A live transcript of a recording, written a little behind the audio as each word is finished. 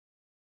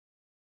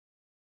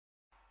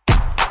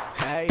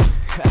Hey,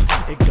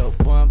 it go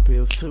 1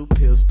 pills, 2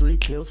 pills, 3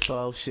 pills,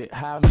 4 shit.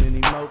 How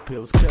many more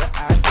pills could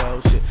I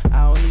go? Shit,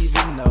 I don't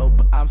even know,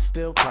 but I'm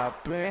still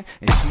poppin',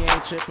 and she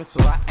ain't trippin',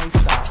 so I ain't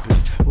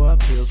stoppin'. 1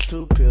 pills,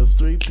 2 pills,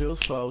 3 pills,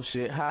 4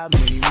 shit. How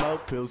many more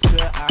pills could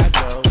I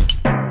go?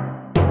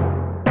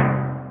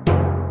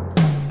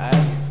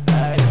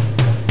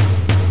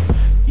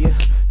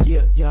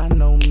 Y'all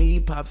know me,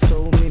 pop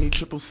so many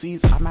triple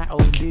C's, I might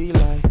OD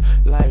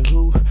like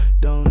who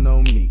don't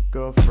know me,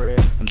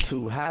 girlfriend, I'm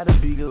too high to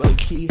be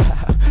low-key,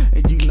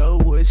 and you know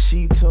what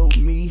she told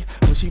me,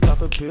 when she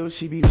pop a pill,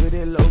 she be with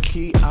it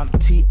low-key, I'm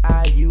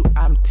T.I.U.,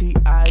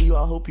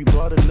 I hope you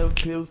brought enough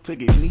pills to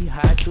get me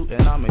high too,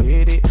 and I'ma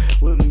hit it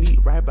with me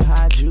right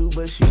behind you,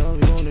 but she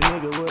only want a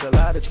nigga with a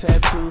lot of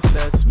tattoos,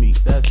 that's me,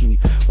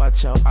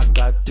 watch out, I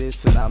got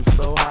this, and I'm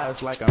so high,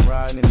 it's like I'm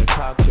riding in the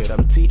cockpit,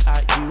 I'm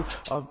T.I.U.,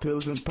 off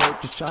pills and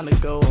perk, just trying to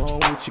go home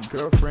with your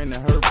girlfriend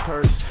and her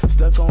purse.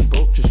 Stuck on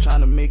broke, just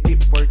trying to make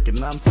it work, and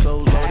I'm so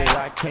loaded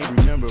I can't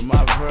remember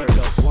my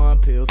verse. 1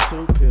 pills,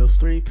 2 pills,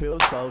 3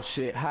 pills, 4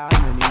 shit. How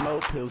many more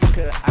pills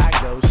could I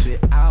go?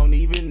 Shit, I don't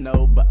even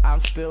know, but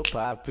I'm still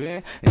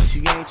poppin', and she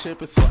ain't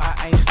trippin', so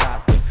I ain't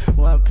stoppin'.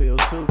 1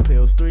 pills, 2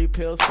 pills, 3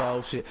 pills,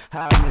 4 shit.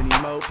 How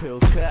many more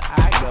pills could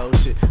I go?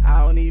 Shit,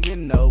 I don't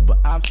even know, but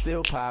I'm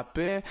still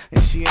poppin',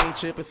 and she ain't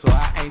trippin', so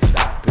I ain't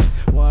stoppin'.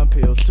 1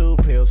 pills, 2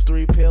 pills,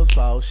 3 pills,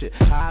 4 shit.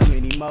 How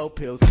many more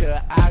pills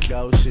could I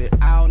go? Shit,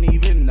 I don't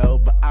even know,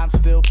 but I'm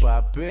still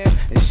poppin',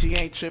 and she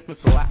ain't trippin',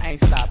 so I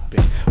ain't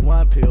stoppin'.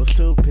 1 pills,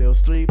 2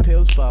 pills, 3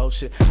 pills, 4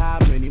 shit. How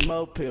many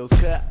more pills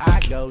could I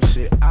go?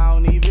 Shit, I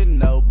don't even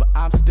know, but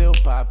I'm still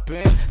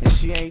poppin', and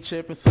she ain't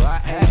trippin', so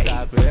I ain't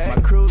stoppin'.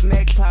 My crew's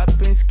neck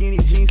poppin', skinny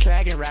jeans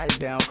sagging, right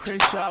down.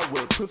 Crenshaw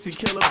with pussy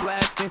killer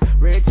blasting,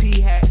 red T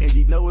hat, and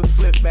you know it's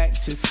flip back.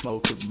 Just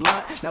smoke a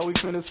blunt, now we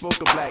finna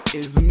smoke a black.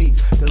 It's me,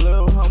 the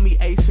little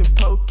homie Ace and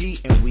Pokey,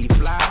 and we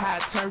fly high,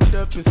 turned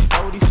up in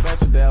Spody,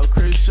 special down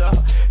Crenshaw,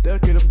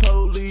 ducking the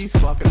police,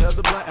 spark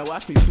another blunt, and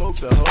watch me smoke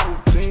the whole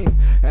thing.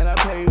 And I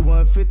paid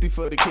 $150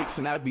 for the kicks,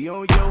 and I be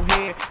on your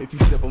head if you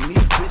step on these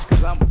bitch,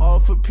 cause I'm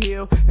off a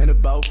pill, and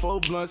about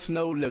 4 blunts,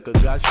 no liquor,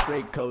 got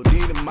straight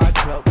codeine in my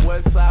cup.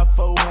 Westside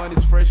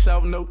 400s, fresh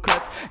out, no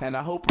cuts, and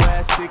I hope her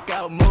ass stick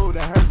out more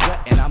than her gut,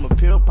 and I'm a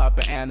pill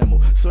poppin'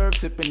 animal, serve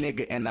sippin'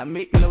 nigga, and I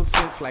make no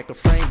sense like a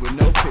frame with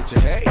no picture.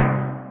 Hey,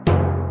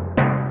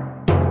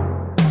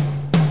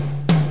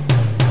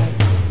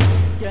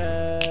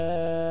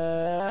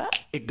 yeah,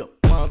 it go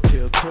 1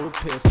 pill, 2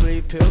 pills,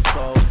 3 pills,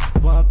 4.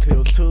 1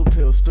 pills, 2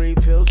 pills, 3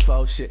 pills,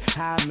 4 shit.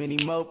 How many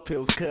more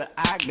pills could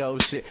I go?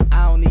 Shit,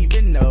 I don't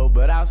even know,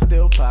 but I'm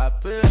still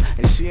poppin',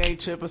 and she ain't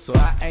trippin', so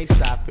I ain't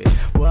stoppin'.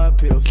 1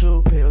 pills,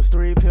 2 pills,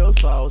 3 pills,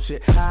 4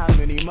 shit. How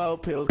many more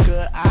pills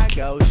could I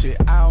go? Shit,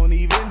 I don't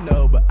even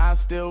know, but I'm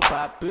still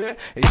poppin',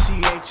 and she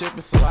ain't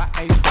trippin', so I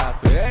ain't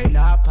stoppin'. Hey, you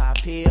know I pop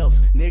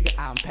pills, nigga,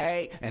 I'm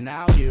paid, and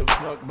I don't give a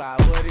fuck about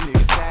what a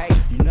nigga say.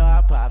 You know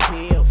I pop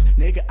pills,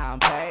 nigga, I'm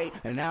paid,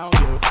 and I don't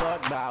give a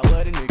fuck about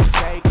what a nigga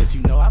say, cause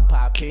you know I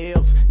pop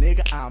pills,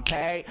 nigga, I'm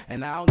paid,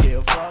 and I don't give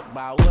a fuck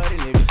about what a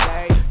nigga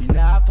say. You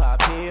know I pop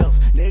pills,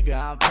 nigga,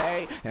 I'm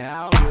paid, and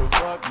I don't give a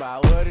fuck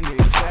about what a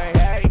nigga say.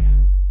 Hey,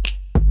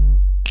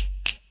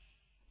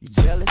 you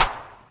jealous?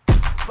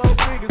 4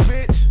 figures,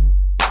 bitch.